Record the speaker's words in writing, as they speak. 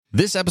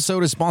This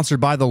episode is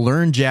sponsored by the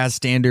Learn Jazz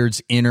Standards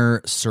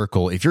Inner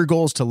Circle. If your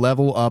goal is to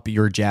level up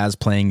your jazz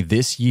playing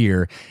this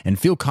year and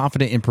feel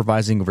confident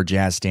improvising over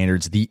jazz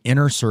standards, the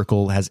Inner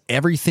Circle has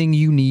everything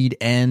you need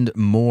and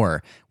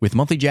more. With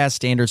monthly jazz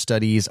standard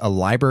studies, a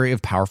library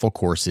of powerful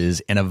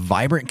courses, and a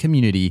vibrant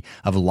community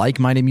of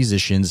like-minded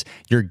musicians,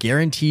 you're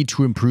guaranteed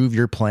to improve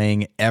your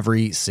playing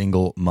every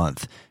single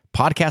month.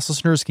 Podcast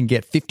listeners can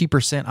get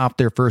 50% off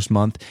their first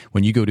month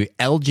when you go to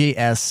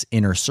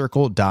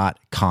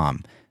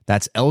ljsinnercircle.com.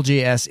 That's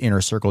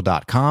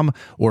ljsinnercircle.com,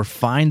 or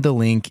find the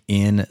link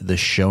in the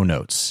show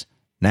notes.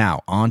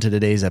 Now, on to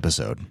today's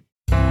episode.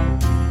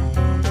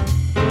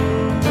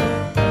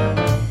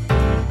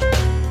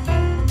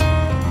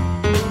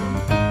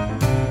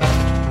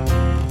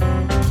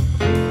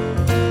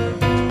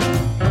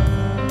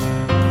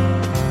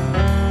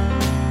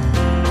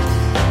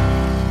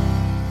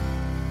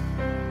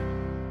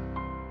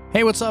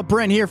 Hey, what's up?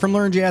 Brent here from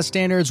Learn Jazz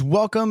Standards.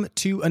 Welcome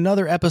to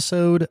another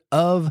episode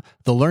of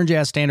the Learn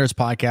Jazz Standards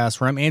podcast,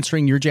 where I'm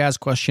answering your jazz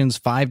questions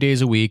 5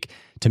 days a week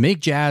to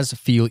make jazz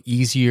feel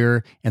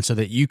easier and so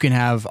that you can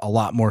have a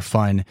lot more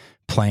fun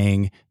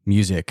playing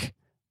music.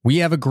 We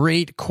have a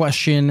great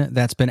question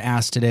that's been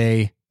asked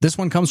today. This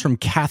one comes from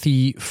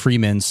Kathy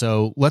Freeman,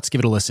 so let's give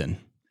it a listen.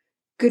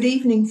 Good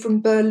evening from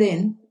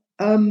Berlin.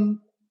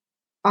 I'm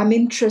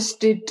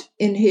interested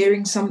in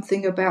hearing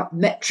something about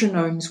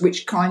metronomes,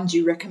 which kind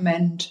you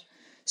recommend,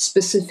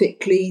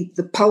 specifically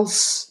the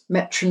pulse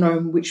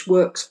metronome, which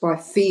works by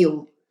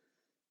feel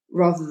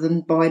rather than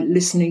by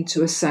listening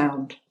to a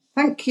sound.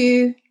 Thank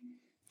you.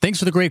 Thanks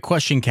for the great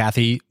question,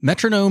 Kathy.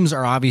 Metronomes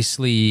are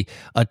obviously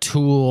a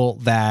tool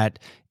that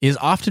is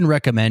often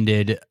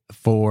recommended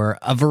for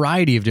a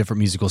variety of different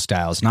musical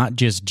styles, not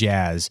just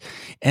jazz.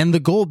 And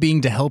the goal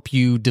being to help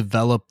you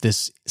develop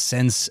this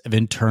sense of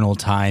internal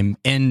time.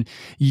 And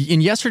in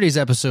yesterday's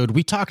episode,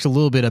 we talked a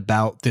little bit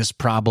about this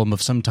problem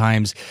of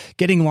sometimes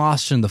getting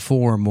lost in the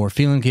form or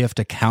feeling like you have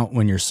to count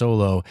when you're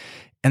solo.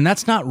 And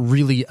that's not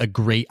really a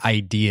great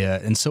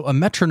idea. And so a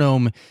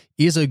metronome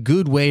is a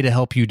good way to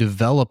help you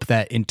develop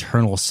that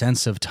internal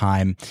sense of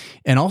time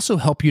and also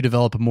help you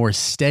develop a more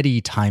steady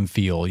time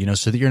feel,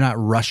 so that you're not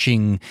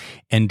rushing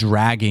and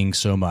dragging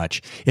so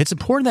much. It's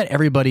important that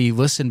everybody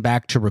listen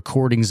back to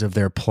recordings of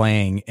their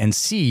playing and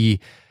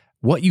see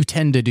what you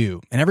tend to do.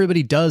 And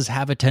everybody does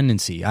have a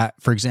tendency.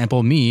 For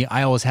example, me,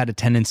 I always had a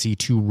tendency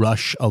to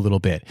rush a little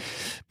bit.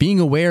 Being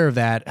aware of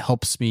that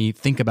helps me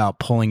think about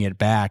pulling it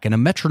back. And a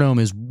metronome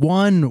is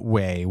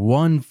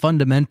one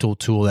fundamental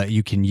tool that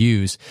you can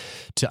use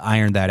to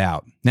iron that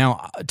out.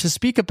 Now, to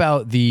speak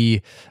about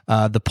the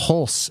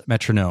pulse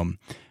metronome,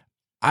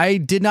 I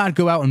did not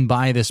go out and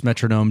buy this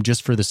metronome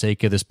just for the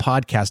sake of this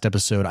podcast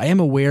episode. I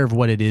am aware of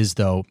what it is,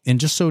 though, and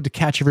just so to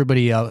catch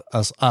everybody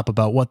else up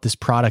about what this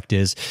product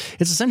is,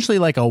 it's essentially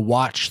like a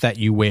watch that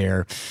you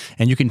wear,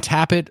 and you can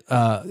tap it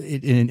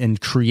and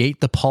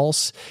create the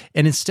pulse.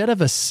 And instead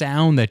of a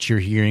sound that you're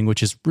hearing,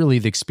 which is really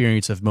the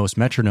experience of most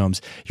metronomes,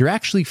 you're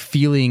actually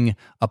feeling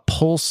a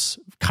pulse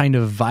kind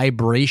of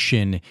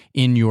vibration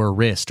in your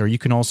wrist, or you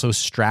can also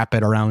strap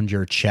it around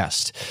your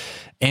chest.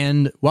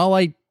 And while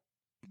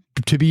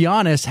to be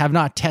honest, have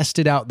not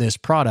tested out this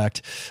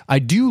product, I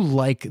do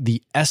like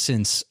the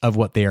essence of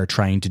what they are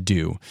trying to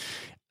do.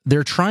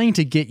 They're trying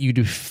to get you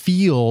to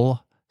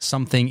feel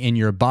something in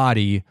your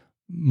body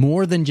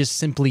more than just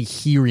simply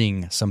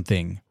hearing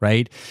something,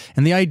 right?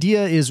 And the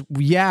idea is,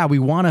 we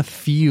want to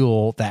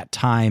feel that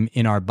time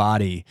in our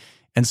body.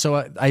 And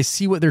so I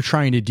see what they're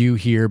trying to do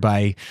here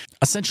by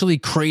essentially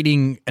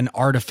creating an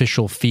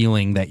artificial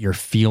feeling that you're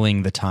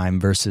feeling the time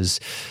versus,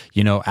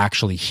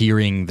 actually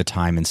hearing the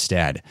time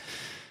instead.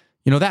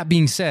 That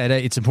being said,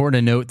 it's important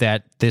to note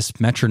that this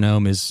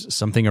metronome is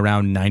something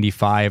around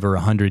 $95 or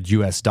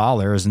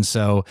 $100. And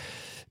so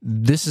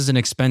this is an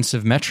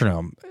expensive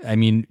metronome. I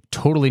mean,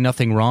 totally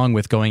nothing wrong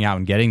with going out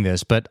and getting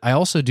this, but I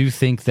also do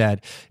think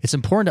that it's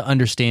important to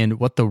understand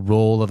what the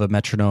role of a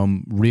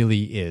metronome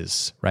really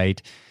is,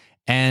 right?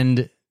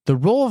 And the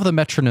role of the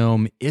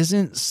metronome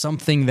isn't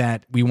something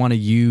that we want to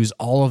use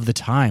all of the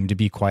time, to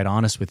be quite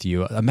honest with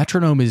you. A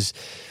metronome is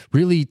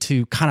really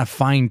to kind of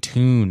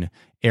fine-tune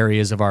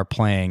areas of our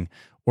playing,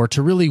 or to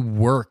really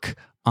work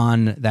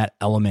on that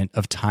element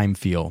of time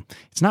feel.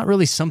 It's not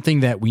really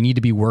something that we need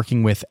to be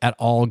working with at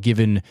all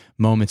given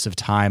moments of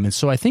time. And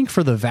so I think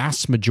for the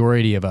vast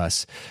majority of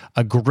us,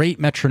 a great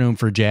metronome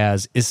for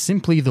jazz is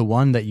simply the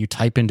one that you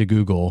type into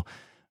Google,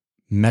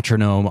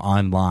 metronome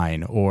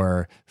online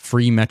or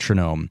free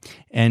metronome.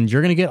 And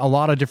you're going to get a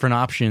lot of different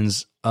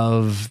options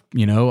of,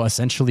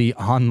 essentially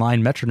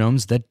online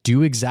metronomes that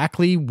do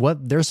exactly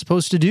what they're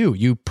supposed to do.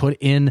 You put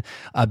in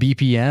a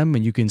BPM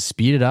and you can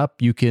speed it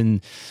up, you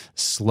can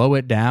slow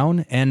it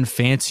down, and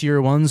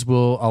fancier ones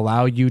will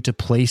allow you to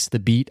place the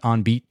beat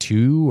on beat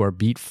 2 or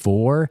beat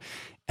 4.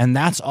 And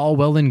that's all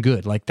well and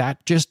good. Like,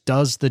 that just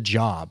does the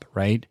job,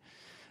 right?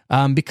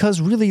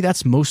 Because really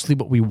that's mostly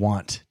what we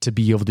want to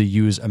be able to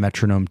use a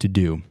metronome to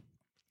do.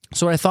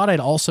 So what I thought I'd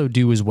also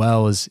do as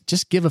well is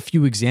just give a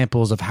few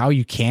examples of how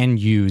you can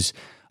use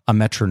a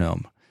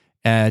metronome.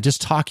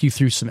 just talk you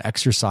through some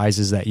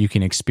exercises that you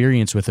can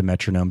experience with a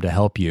metronome to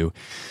help you.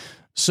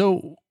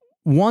 So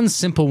one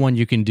simple one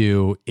you can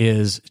do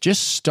is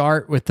just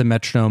start with the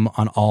metronome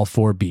on all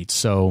 4 beats.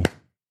 So,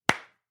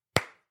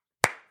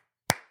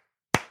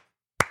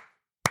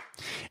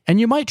 and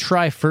you might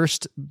try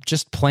first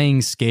just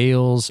playing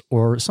scales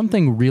or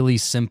something really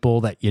simple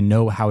that you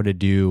know how to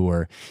do,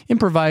 or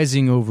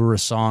improvising over a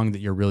song that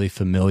you're really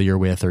familiar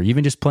with, or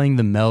even just playing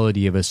the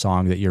melody of a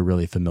song that you're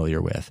really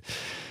familiar with.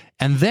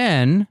 And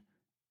then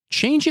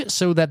change it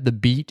so that the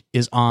beat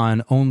is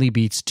on only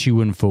beats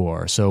 2 and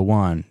 4. So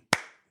 1,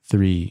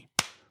 3,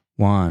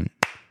 1,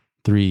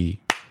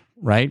 3,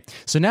 right?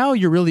 So now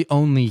you're really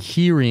only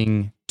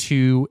hearing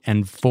 2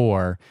 and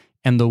 4,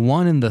 and the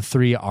 1 and the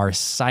 3 are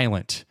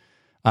silent.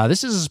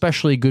 This is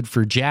especially good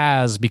for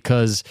jazz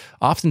because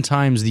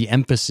oftentimes the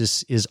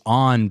emphasis is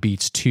on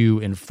beats 2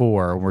 and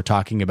 4. We're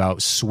talking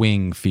about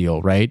swing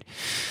feel, right?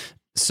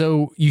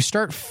 So you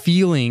start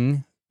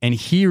feeling and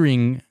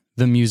hearing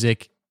the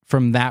music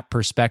from that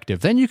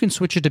perspective. Then you can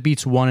switch it to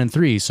beats 1 and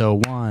 3.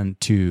 So 1,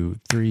 2,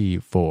 3,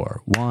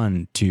 4,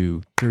 1,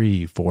 2,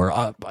 3,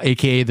 4,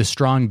 aka the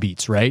strong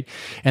beats, right?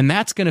 And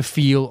that's going to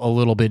feel a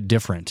little bit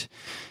different.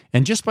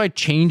 And just by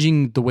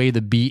changing the way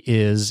the beat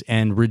is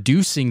and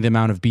reducing the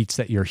amount of beats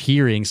that you're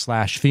hearing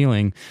 /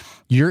 feeling,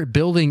 you're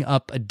building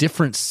up a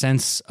different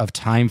sense of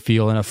time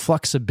feel and a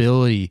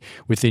flexibility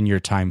within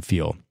your time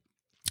feel.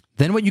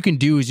 Then what you can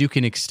do is you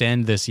can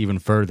extend this even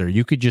further.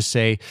 You could just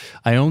say,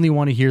 I only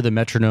want to hear the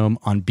metronome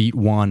on beat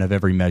 1 of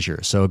every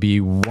measure. So it'd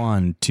be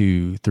 1,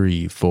 2,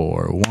 3,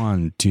 4,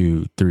 1,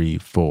 2, 3,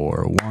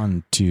 4,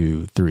 1,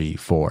 2, 3,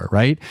 4,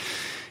 right?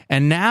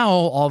 And now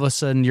all of a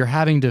sudden you're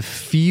having to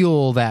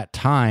feel that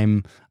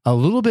time a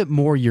little bit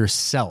more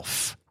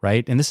yourself,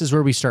 right? And this is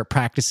where we start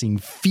practicing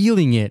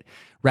feeling it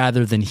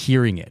rather than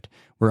hearing it.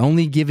 We're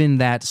only given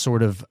that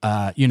sort of,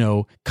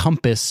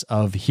 compass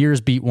of here's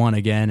beat 1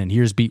 again and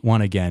here's beat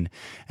 1 again.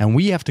 And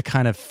we have to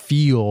kind of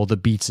feel the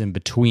beats in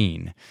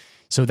between.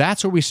 So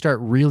that's where we start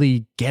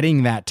really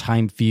getting that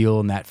time feel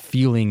and that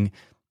feeling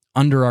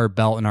under our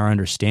belt and our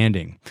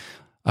understanding.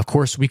 Of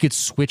course, we could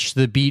switch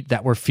the beat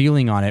that we're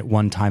feeling on at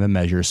one time a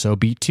measure. So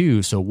beat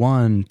 2. So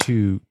 1,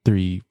 2,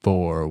 3,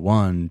 4,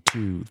 1,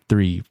 2,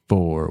 3,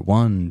 4,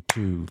 1,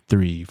 2,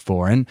 3,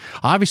 4. And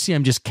obviously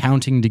I'm just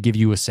counting to give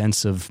you a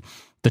sense of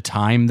the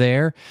time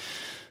there.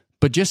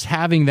 But just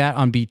having that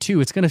on beat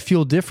 2, it's going to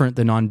feel different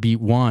than on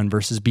beat 1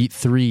 versus beat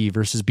 3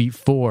 versus beat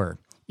 4.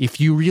 If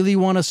you really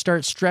want to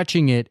start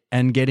stretching it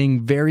and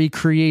getting very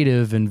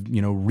creative and,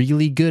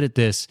 really good at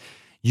this,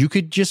 you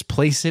could just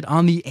place it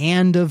on the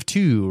and of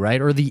 2,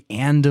 right? Or the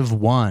and of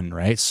 1,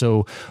 right?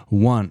 So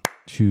 1,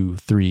 2,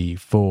 3,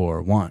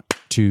 4, 1,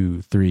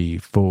 2, 3,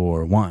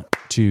 4, 1,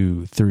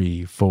 2,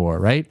 3, 4,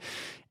 right?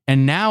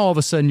 And now all of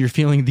a sudden you're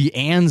feeling the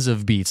ands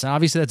of beats. And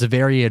obviously that's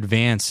very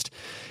advanced.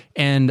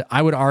 And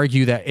I would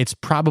argue that it's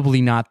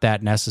probably not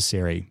that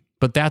necessary.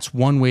 But that's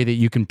one way that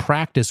you can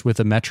practice with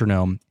a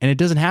metronome. And it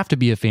doesn't have to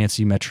be a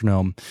fancy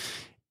metronome.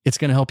 It's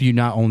going to help you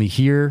not only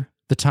hear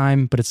the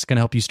time, but it's going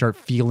to help you start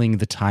feeling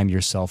the time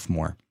yourself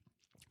more.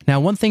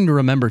 Now, one thing to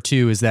remember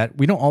too is that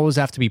we don't always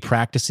have to be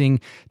practicing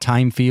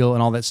time feel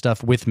and all that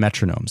stuff with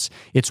metronomes.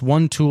 It's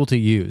one tool to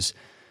use.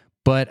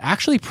 But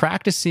actually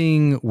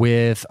practicing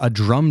with a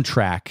drum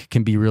track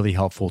can be really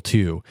helpful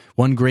too.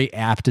 One great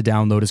app to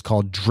download is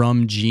called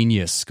Drum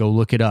Genius. Go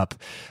look it up.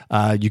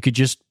 You could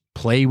just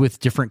play with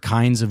different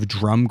kinds of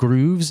drum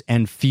grooves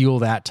and feel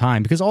that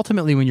time. Because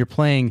ultimately when you're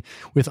playing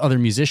with other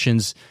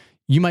musicians,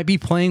 you might be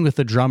playing with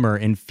the drummer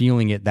and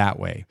feeling it that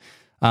way.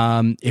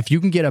 If you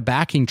can get a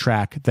backing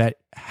track that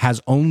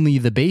has only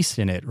the bass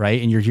in it,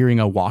 right, and you're hearing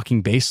a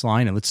walking bass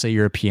line, and let's say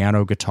you're a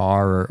piano,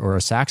 guitar, or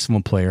a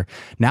saxophone player,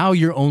 now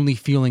you're only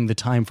feeling the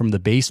time from the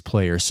bass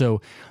player.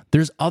 So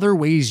there's other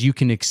ways you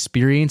can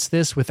experience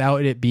this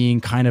without it being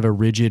kind of a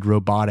rigid,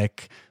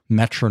 robotic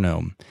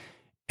metronome.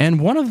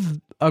 And one of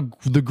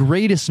the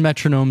greatest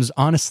metronomes,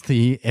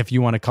 honestly, if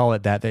you want to call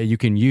it that you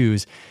can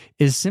use,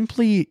 is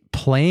simply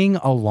playing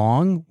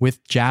along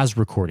with jazz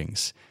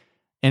recordings.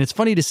 And it's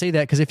funny to say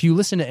that because if you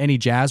listen to any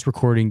jazz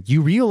recording,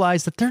 you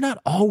realize that they're not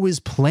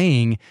always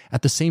playing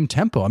at the same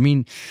tempo. I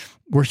mean,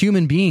 we're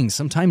human beings.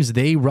 Sometimes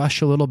they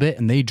rush a little bit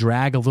and they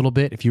drag a little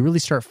bit. If you really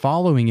start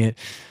following it,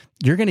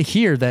 you're going to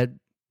hear that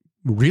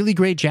really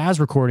great jazz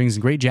recordings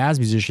and great jazz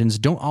musicians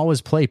don't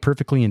always play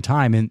perfectly in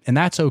time. And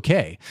that's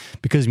okay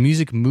because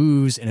music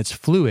moves and it's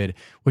fluid.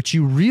 What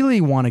you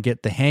really want to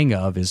get the hang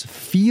of is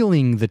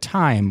feeling the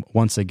time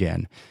once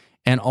again,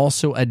 and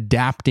also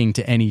adapting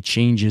to any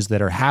changes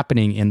that are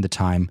happening in the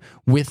time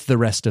with the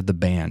rest of the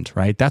band,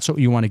 right? That's what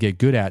you want to get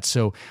good at.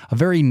 So a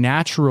very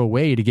natural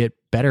way to get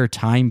better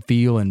time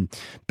feel and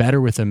better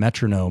with a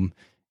metronome,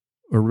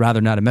 or rather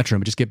not a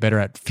metronome, but just get better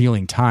at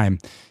feeling time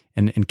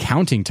and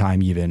counting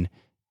time even,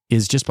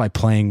 is just by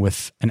playing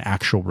with an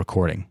actual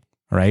recording,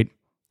 right?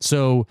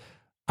 So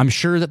I'm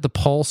sure that the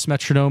Pulse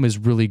metronome is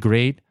really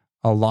great.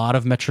 A lot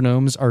of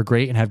metronomes are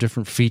great and have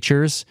different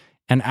features.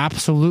 And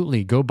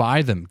absolutely go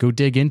buy them, go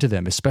dig into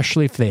them,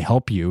 especially if they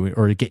help you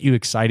or get you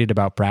excited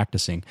about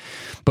practicing.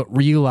 But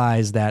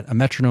realize that a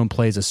metronome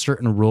plays a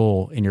certain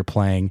role in your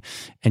playing,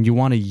 and you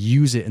want to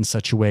use it in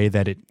such a way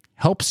that it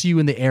helps you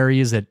in the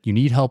areas that you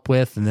need help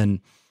with, and then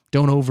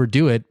don't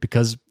overdo it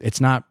because it's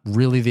not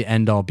really the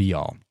end all be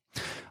all.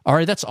 All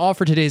right, that's all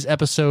for today's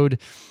episode.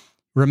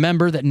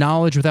 Remember that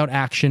knowledge without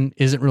action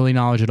isn't really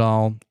knowledge at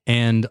all,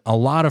 and a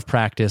lot of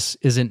practice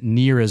isn't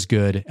near as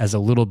good as a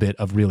little bit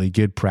of really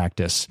good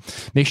practice.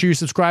 Make sure you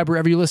subscribe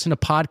wherever you listen to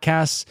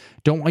podcasts.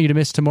 Don't want you to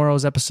miss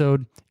tomorrow's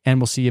episode, and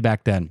we'll see you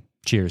back then.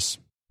 Cheers.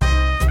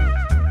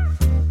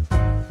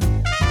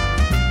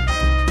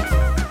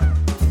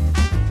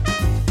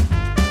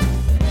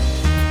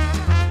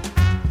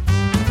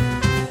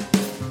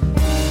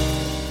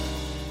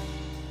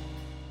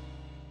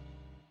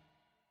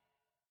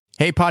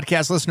 Hey,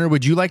 podcast listener,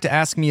 would you like to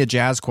ask me a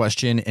jazz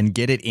question and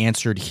get it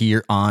answered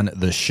here on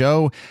the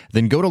show?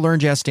 Then go to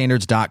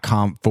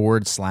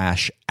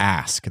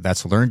learnjazzstandards.com/ask.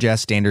 That's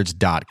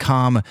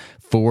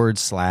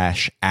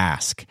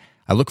learnjazzstandards.com/ask.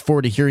 I look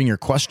forward to hearing your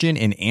question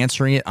and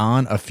answering it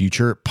on a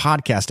future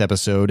podcast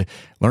episode.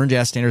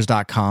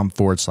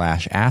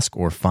 Learnjazzstandards.com/ask,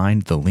 or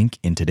find the link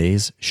in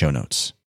today's show notes.